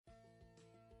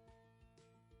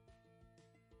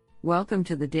Welcome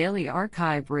to the Daily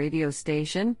Archive radio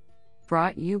station,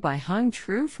 brought you by Hung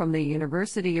Tru from the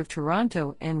University of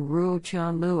Toronto and Ruo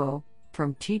Chan Luo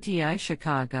from TTI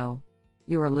Chicago.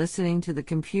 You are listening to the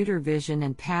Computer Vision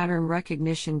and Pattern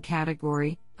Recognition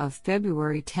category of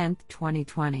February 10,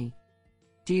 2020.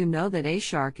 Do you know that a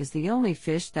shark is the only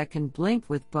fish that can blink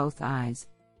with both eyes?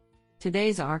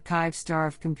 Today's archive star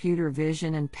of computer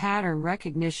vision and pattern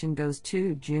recognition goes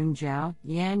to Jun Zhao,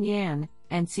 Yan Yan,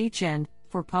 and Si Chen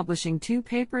for publishing 2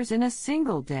 papers in a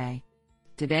single day.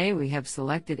 Today we have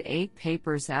selected 8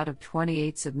 papers out of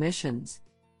 28 submissions.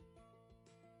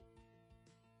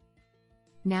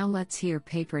 Now let's hear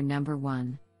paper number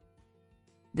 1.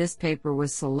 This paper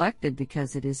was selected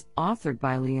because it is authored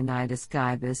by Leonidas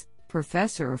Guibas,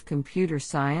 Professor of Computer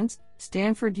Science,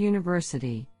 Stanford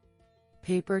University.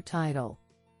 Paper title: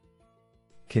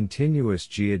 Continuous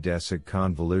Geodesic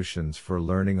Convolutions for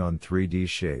Learning on 3D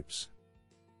Shapes.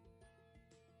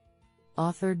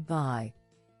 Authored by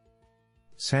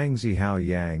Sangzihao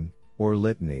Yang, or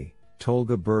Litany,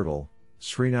 Tolga Bertel,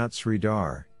 Srinath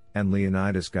Sridhar, and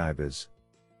Leonidas Guibas.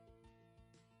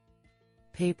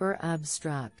 Paper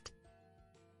abstract: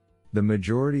 The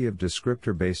majority of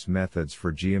descriptor-based methods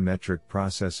for geometric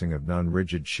processing of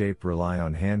non-rigid shape rely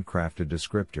on handcrafted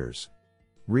descriptors.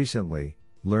 Recently,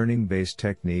 learning-based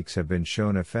techniques have been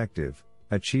shown effective,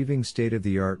 achieving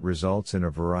state-of-the-art results in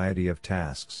a variety of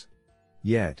tasks.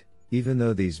 Yet, even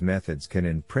though these methods can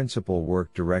in principle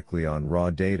work directly on raw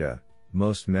data,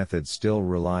 most methods still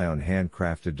rely on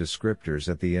handcrafted descriptors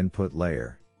at the input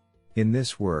layer. In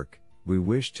this work, we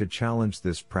wish to challenge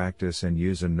this practice and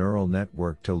use a neural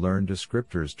network to learn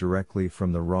descriptors directly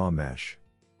from the raw mesh.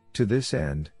 To this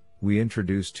end, we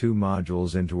introduce 2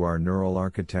 modules into our neural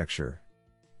architecture.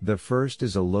 The first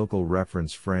is a local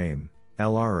reference frame,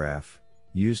 LRF,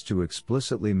 used to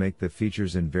explicitly make the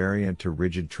features invariant to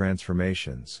rigid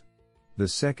transformations. The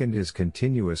second is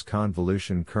continuous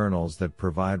convolution kernels that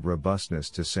provide robustness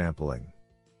to sampling.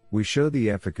 We show the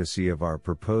efficacy of our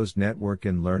proposed network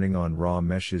in learning on raw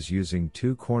meshes using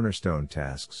 2 cornerstone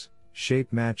tasks,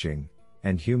 shape matching,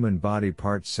 and human body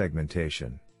parts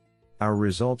segmentation. Our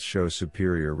results show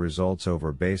superior results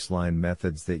over baseline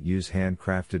methods that use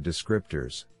handcrafted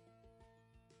descriptors.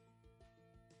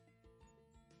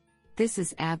 This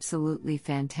is absolutely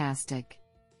fantastic.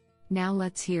 Now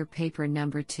let's hear paper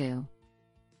number 2.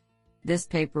 This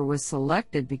paper was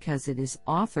selected because it is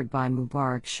authored by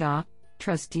Mubarak Shah,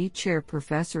 Trustee Chair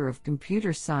Professor of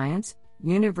Computer Science,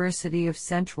 University of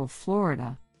Central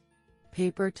Florida.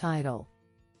 Paper title: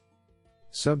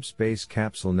 Subspace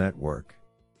Capsule Network.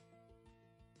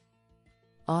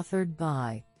 Authored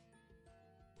by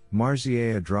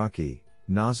Marzieh Adraki,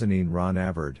 Nazanin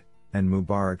Ronavard, and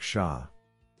Mubarak Shah.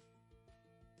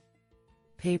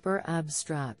 Paper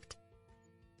abstract: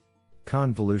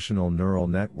 Convolutional neural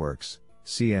networks,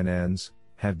 CNNs,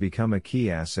 have become a key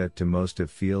asset to most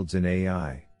of fields in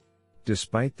AI.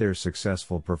 Despite their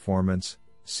successful performance,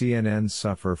 CNNs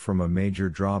suffer from a major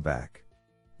drawback.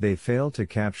 They fail to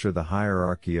capture the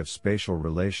hierarchy of spatial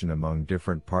relation among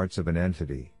different parts of an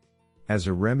entity. As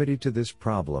a remedy to this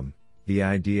problem, the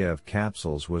idea of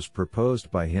capsules was proposed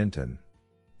by Hinton.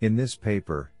 In this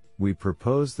paper, we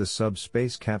propose the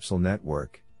Subspace Capsule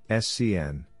Network,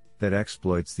 SCN, that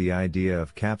exploits the idea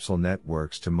of capsule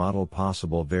networks to model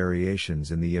possible variations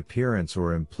in the appearance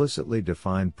or implicitly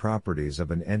defined properties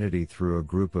of an entity through a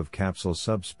group of capsule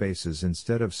subspaces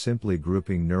instead of simply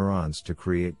grouping neurons to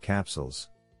create capsules.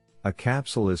 A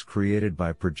capsule is created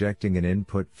by projecting an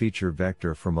input feature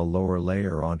vector from a lower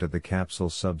layer onto the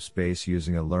capsule subspace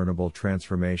using a learnable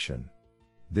transformation.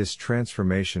 This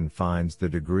transformation finds the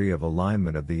degree of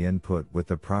alignment of the input with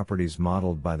the properties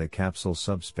modeled by the capsule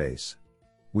subspace.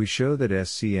 We show that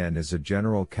SCN is a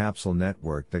general capsule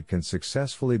network that can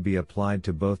successfully be applied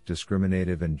to both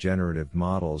discriminative and generative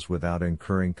models without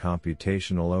incurring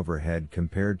computational overhead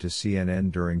compared to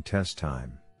CNN during test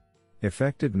time.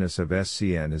 Effectiveness of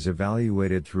SCN is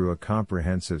evaluated through a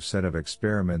comprehensive set of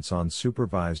experiments on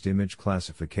supervised image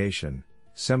classification,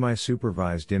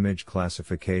 semi-supervised image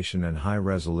classification and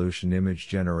high-resolution image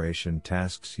generation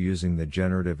tasks using the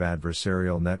Generative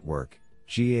Adversarial Network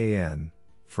 (GAN)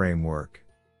 framework.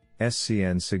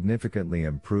 SCN significantly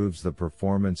improves the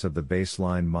performance of the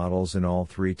baseline models in all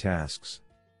 3 tasks.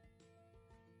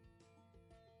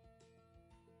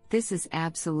 This is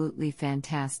absolutely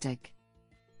fantastic.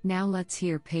 Now let's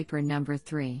hear paper number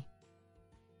 3.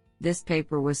 This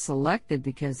paper was selected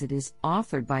because it is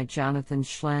authored by Jonathan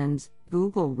Schlenz,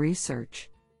 Google Research.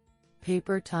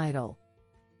 Paper title: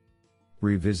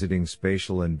 Revisiting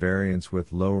Spatial Invariance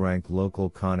with Low-Rank Local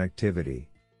Connectivity.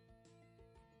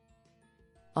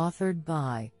 Authored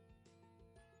by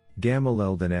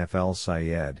Gamaluddin F. L.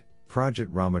 Syed, Prajit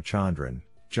Ramachandran,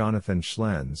 Jonathan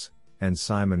Schlenz, and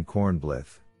Simon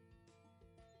Kornblith.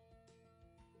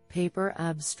 Paper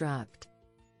abstract.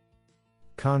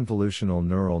 Convolutional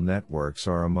neural networks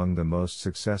are among the most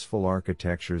successful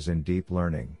architectures in deep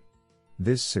learning.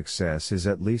 This success is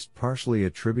at least partially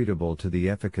attributable to the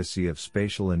efficacy of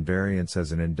spatial invariance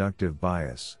as an inductive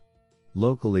bias.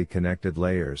 Locally connected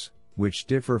layers, which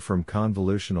differ from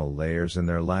convolutional layers in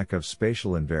their lack of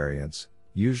spatial invariance,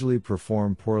 usually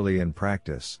perform poorly in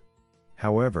practice.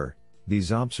 However,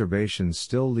 these observations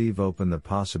still leave open the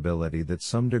possibility that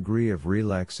some degree of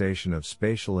relaxation of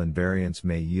spatial invariance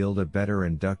may yield a better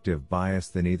inductive bias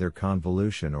than either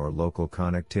convolution or local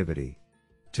connectivity.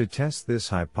 To test this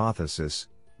hypothesis,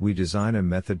 we design a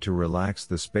method to relax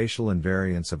the spatial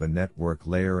invariance of a network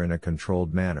layer in a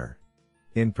controlled manner.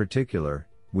 In particular,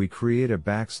 we create a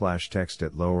 \text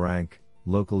at low rank,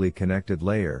 locally connected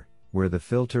layer, where the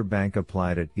filter bank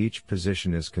applied at each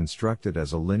position is constructed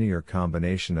as a linear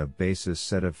combination of basis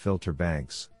set of filter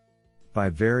banks. By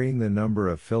varying the number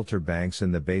of filter banks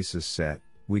in the basis set,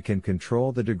 we can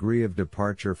control the degree of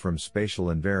departure from spatial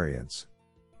invariance.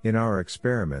 In our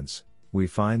experiments, we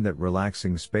find that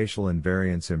relaxing spatial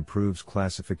invariance improves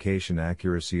classification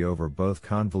accuracy over both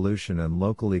convolution and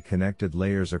locally connected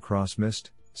layers across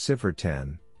MIST,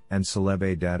 CIFAR-10, and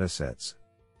CELEB-A datasets.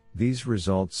 These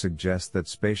results suggest that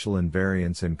spatial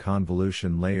invariance in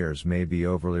convolution layers may be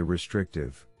overly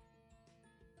restrictive.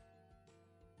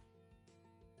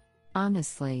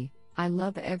 Honestly, I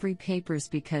love every papers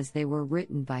because they were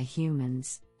written by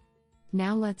humans.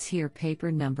 Now let's hear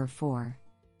paper number 4.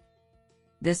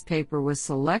 This paper was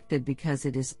selected because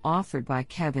it is authored by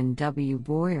Kevin W.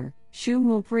 Boyer,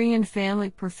 Shumulbrian Family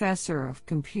Professor of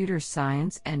Computer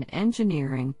Science and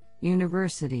Engineering,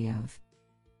 University of.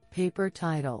 Paper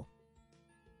title: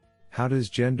 How does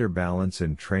gender balance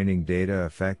in training data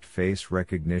affect face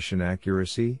recognition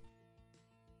accuracy?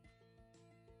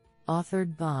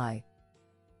 Authored by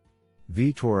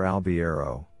Vitor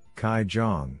Albiero, Kai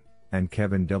Zhang, and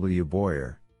Kevin W.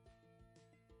 Boyer.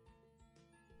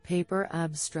 Paper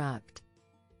abstract.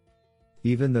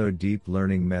 Even though deep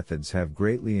learning methods have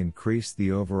greatly increased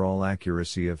the overall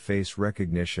accuracy of face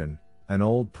recognition, an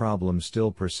old problem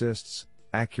still persists: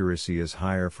 accuracy is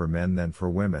higher for men than for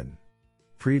women.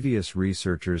 Previous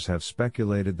researchers have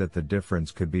speculated that the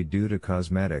difference could be due to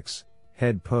cosmetics,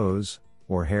 head pose,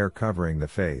 or hair covering the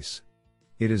face.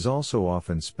 It is also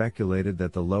often speculated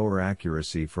that the lower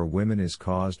accuracy for women is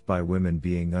caused by women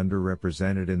being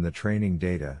underrepresented in the training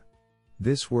data.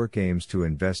 This work aims to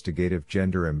investigate if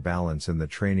gender imbalance in the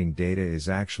training data is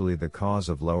actually the cause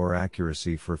of lower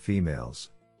accuracy for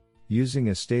females. Using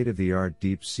a state-of-the-art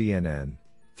deep CNN,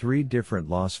 3 different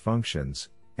loss functions,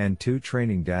 and 2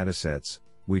 training datasets,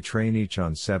 we train each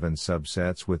on 7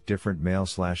 subsets with different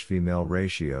male/female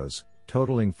ratios,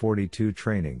 totaling 42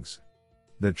 trainings.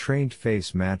 The trained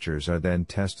face matchers are then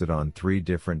tested on 3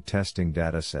 different testing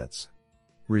datasets.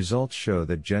 Results show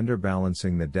that gender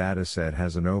balancing the dataset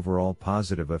has an overall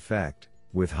positive effect,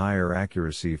 with higher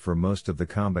accuracy for most of the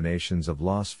combinations of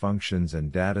loss functions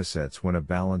and datasets when a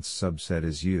balanced subset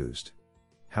is used.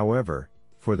 However,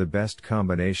 for the best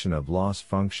combination of loss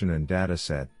function and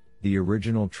dataset, the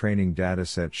original training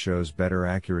dataset shows better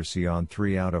accuracy on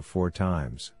 3 out of 4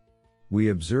 times. We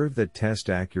observe that test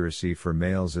accuracy for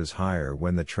males is higher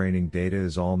when the training data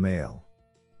is all male.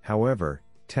 However,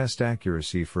 test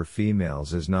accuracy for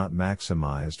females is not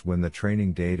maximized when the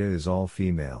training data is all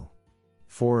female.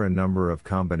 For a number of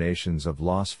combinations of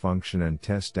loss function and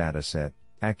test dataset,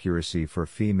 accuracy for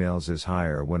females is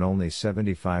higher when only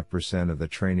 75% of the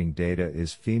training data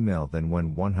is female than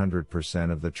when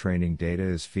 100% of the training data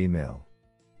is female.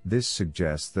 This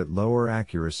suggests that lower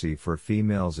accuracy for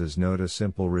females is not a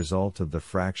simple result of the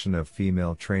fraction of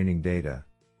female training data.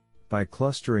 By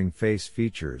clustering face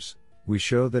features, we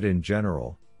show that in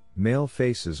general, male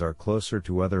faces are closer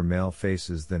to other male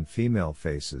faces than female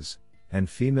faces, and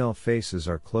female faces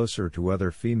are closer to other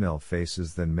female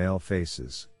faces than male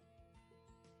faces.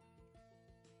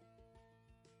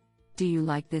 Do you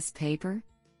like this paper?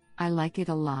 I like it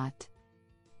a lot.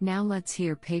 Now let's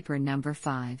hear paper number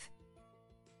 5.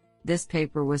 This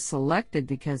paper was selected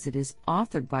because it is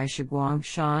authored by Shiguang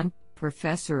Shan,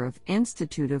 Professor of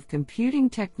Institute of Computing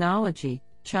Technology,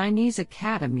 Chinese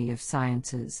Academy of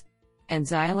Sciences, and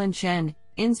Xiaolin Chen,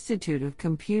 Institute of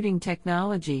Computing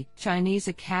Technology, Chinese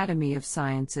Academy of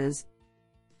Sciences.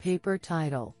 Paper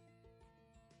title: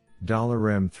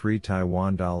 $M3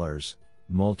 Taiwan dollars,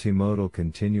 Multimodal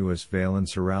Continuous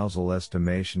Valence Arousal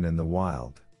Estimation in the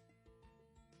Wild.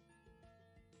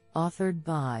 Authored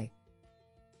by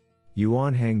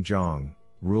Yuanheng Zhang,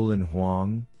 Rulin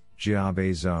Huang, Jiabei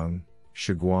Zheng,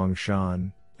 Shiguang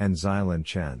Shan, and Xilan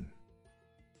Chen.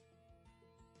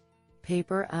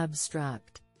 Paper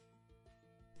abstract.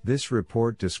 This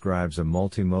report describes a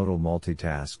multimodal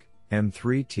multitask,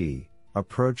 M3T,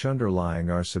 approach underlying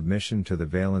our submission to the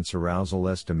Valence Arousal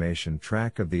Estimation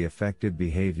Track of the Affective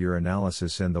Behavior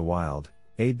Analysis in the Wild,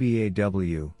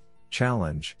 ABAW,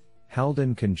 Challenge, held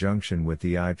in conjunction with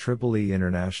the IEEE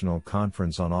International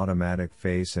Conference on Automatic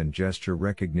Face and Gesture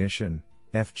Recognition,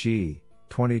 FG,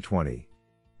 2020.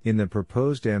 In the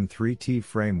proposed M3T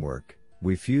framework,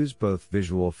 we fuse both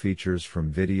visual features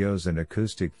from videos and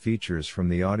acoustic features from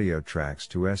the audio tracks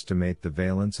to estimate the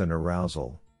valence and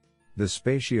arousal. The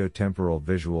spatiotemporal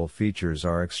visual features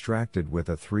are extracted with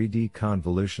a 3D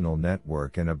convolutional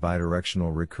network and a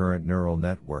bidirectional recurrent neural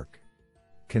network.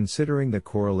 Considering the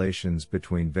correlations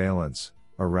between valence,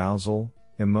 arousal,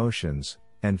 emotions,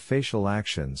 and facial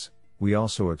actions, we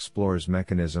also explores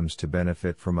mechanisms to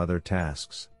benefit from other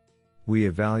tasks. We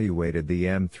evaluated the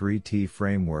M3T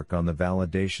framework on the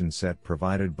validation set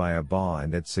provided by ABA,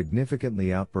 and it significantly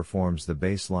outperforms the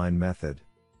baseline method.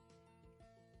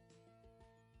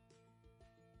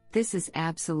 This is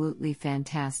absolutely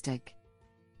fantastic.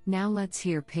 Now let's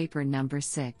hear paper number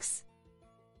 6.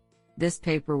 This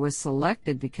paper was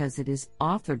selected because it is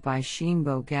authored by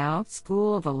Xinbo Gao,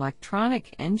 School of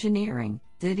Electronic Engineering,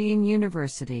 Zhejiang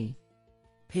University.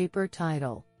 Paper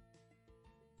title: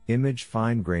 Image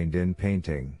Fine-Grained in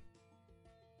Painting.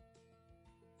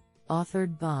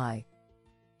 Authored by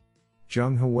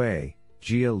Zheng Hui,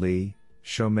 Jia Li,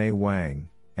 Shoumei Wang,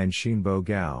 and Xinbo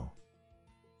Gao.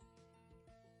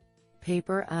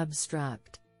 Paper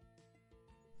abstract.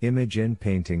 Image in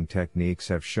painting techniques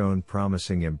have shown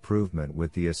promising improvement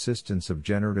with the assistance of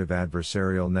generative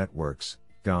adversarial networks,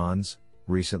 GANs,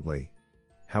 recently.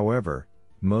 However,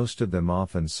 most of them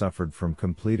often suffered from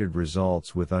completed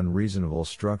results with unreasonable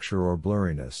structure or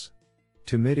blurriness.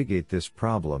 To mitigate this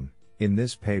problem, in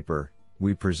this paper,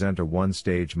 we present a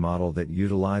one-stage model that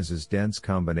utilizes dense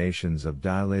combinations of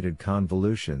dilated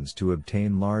convolutions to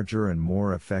obtain larger and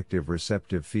more effective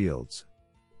receptive fields.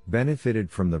 Benefited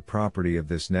from the property of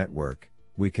this network,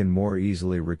 we can more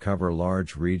easily recover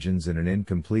large regions in an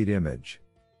incomplete image.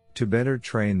 To better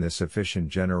train this efficient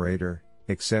generator,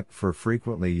 except for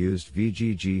frequently used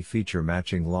VGG feature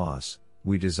matching loss,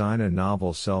 we design a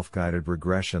novel self-guided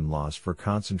regression loss for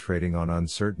concentrating on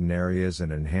uncertain areas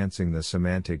and enhancing the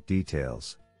semantic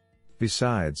details.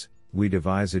 Besides, we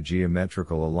devise a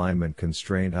geometrical alignment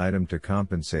constraint item to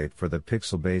compensate for the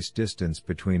pixel-based distance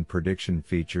between prediction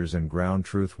features and ground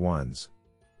truth ones.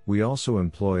 We also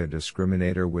employ a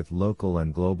discriminator with local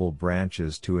and global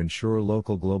branches to ensure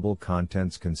local-global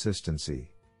contents consistency.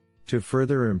 To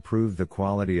further improve the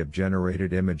quality of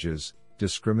generated images,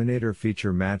 discriminator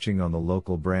feature matching on the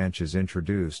local branch is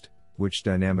introduced, which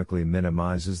dynamically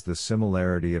minimizes the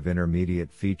similarity of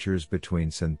intermediate features between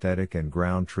synthetic and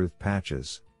ground truth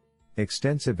patches.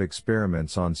 Extensive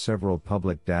experiments on several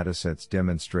public datasets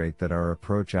demonstrate that our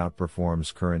approach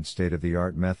outperforms current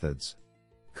state-of-the-art methods.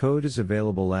 Code is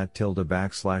available at /u.tar.tel.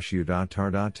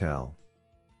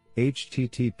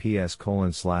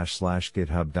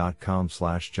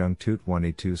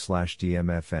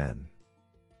 https://github.com/jungtoot22/dmfn.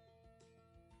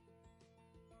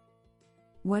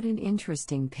 What an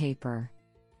interesting paper.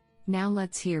 Now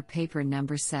let's hear paper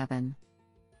number 7.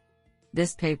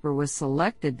 This paper was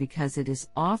selected because it is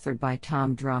authored by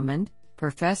Tom Drummond,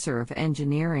 Professor of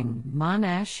Engineering,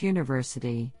 Monash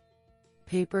University.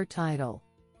 Paper title: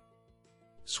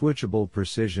 Switchable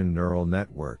Precision Neural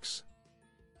Networks.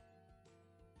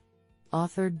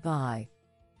 Authored by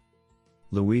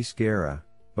Luis Guerra,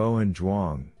 Bowen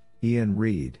Zhuang, Ian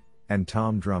Reed, and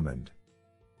Tom Drummond.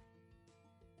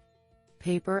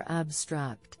 Paper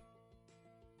abstract: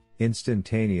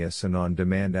 Instantaneous and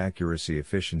on-demand accuracy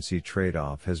efficiency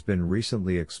trade-off has been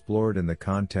recently explored in the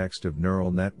context of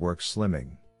neural network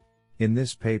slimming. In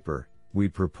this paper, we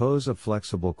propose a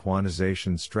flexible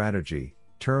quantization strategy,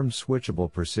 termed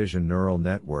switchable precision neural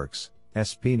networks,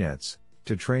 SPNets,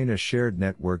 to train a shared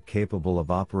network capable of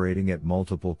operating at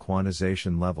multiple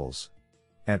quantization levels.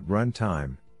 At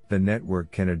runtime, the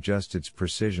network can adjust its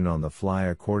precision on the fly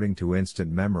according to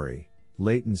instant memory,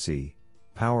 latency,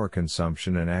 power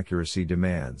consumption and accuracy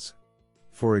demands.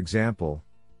 For example,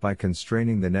 by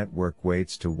constraining the network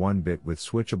weights to 1 bit with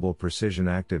switchable precision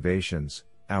activations,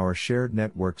 our shared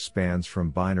network spans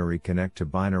from binary connect to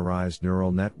binarized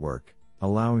neural network,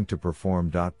 allowing to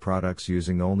perform dot products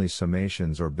using only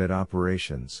summations or bit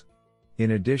operations.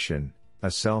 In addition, a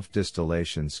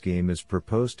self-distillation scheme is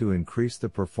proposed to increase the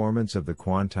performance of the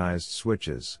quantized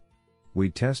switches. We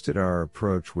tested our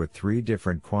approach with 3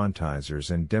 different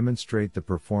quantizers and demonstrate the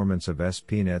performance of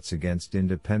SPNets against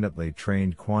independently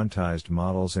trained quantized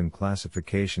models and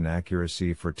classification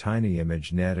accuracy for tiny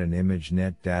ImageNet and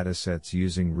ImageNet datasets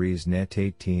using ResNet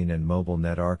 18 and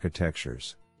MobileNet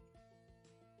architectures.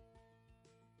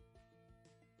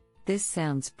 This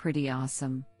sounds pretty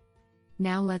awesome.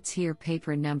 Now let's hear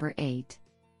paper number 8.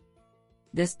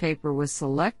 This paper was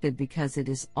selected because it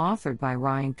is authored by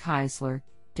Ryan Keisler,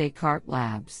 Descartes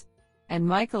Labs, and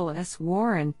Michael S.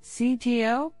 Warren,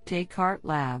 CTO, Descartes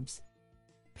Labs.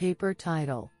 Paper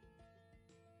title: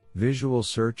 Visual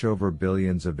Search Over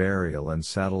Billions of Aerial and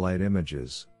Satellite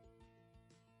Images.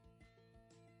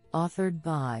 Authored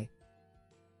by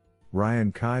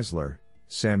Ryan Keisler,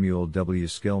 Samuel W.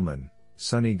 Skillman,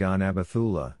 Sunnygan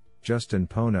Abathula, Justin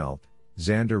Ponelt,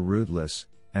 Xander Rudlis,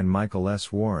 and Michael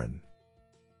S. Warren.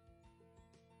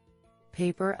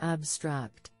 Paper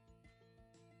abstract: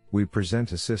 We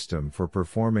present a system for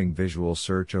performing visual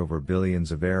search over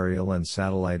billions of aerial and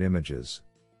satellite images.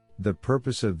 The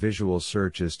purpose of visual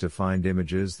search is to find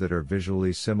images that are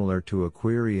visually similar to a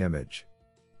query image.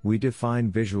 We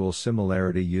define visual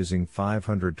similarity using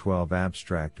 512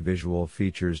 abstract visual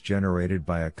features generated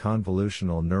by a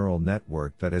convolutional neural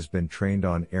network that has been trained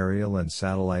on aerial and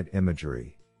satellite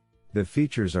imagery. The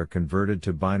features are converted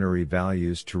to binary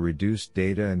values to reduce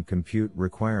data and compute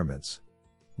requirements.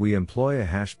 We employ a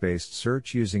hash-based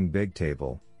search using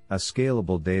Bigtable, a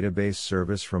scalable database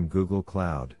service from Google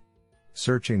Cloud.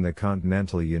 Searching the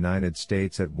continental United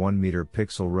States at 1 meter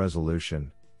pixel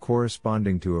resolution,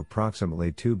 corresponding to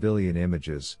approximately 2 billion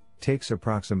images, takes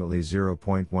approximately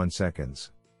 0.1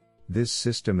 seconds. This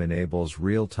system enables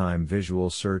real-time visual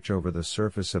search over the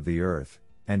surface of the Earth,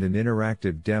 and an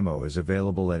interactive demo is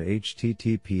available at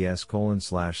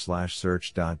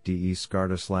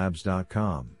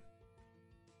https://search.descarteslabs.com.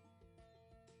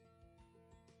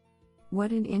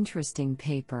 What an interesting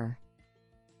paper.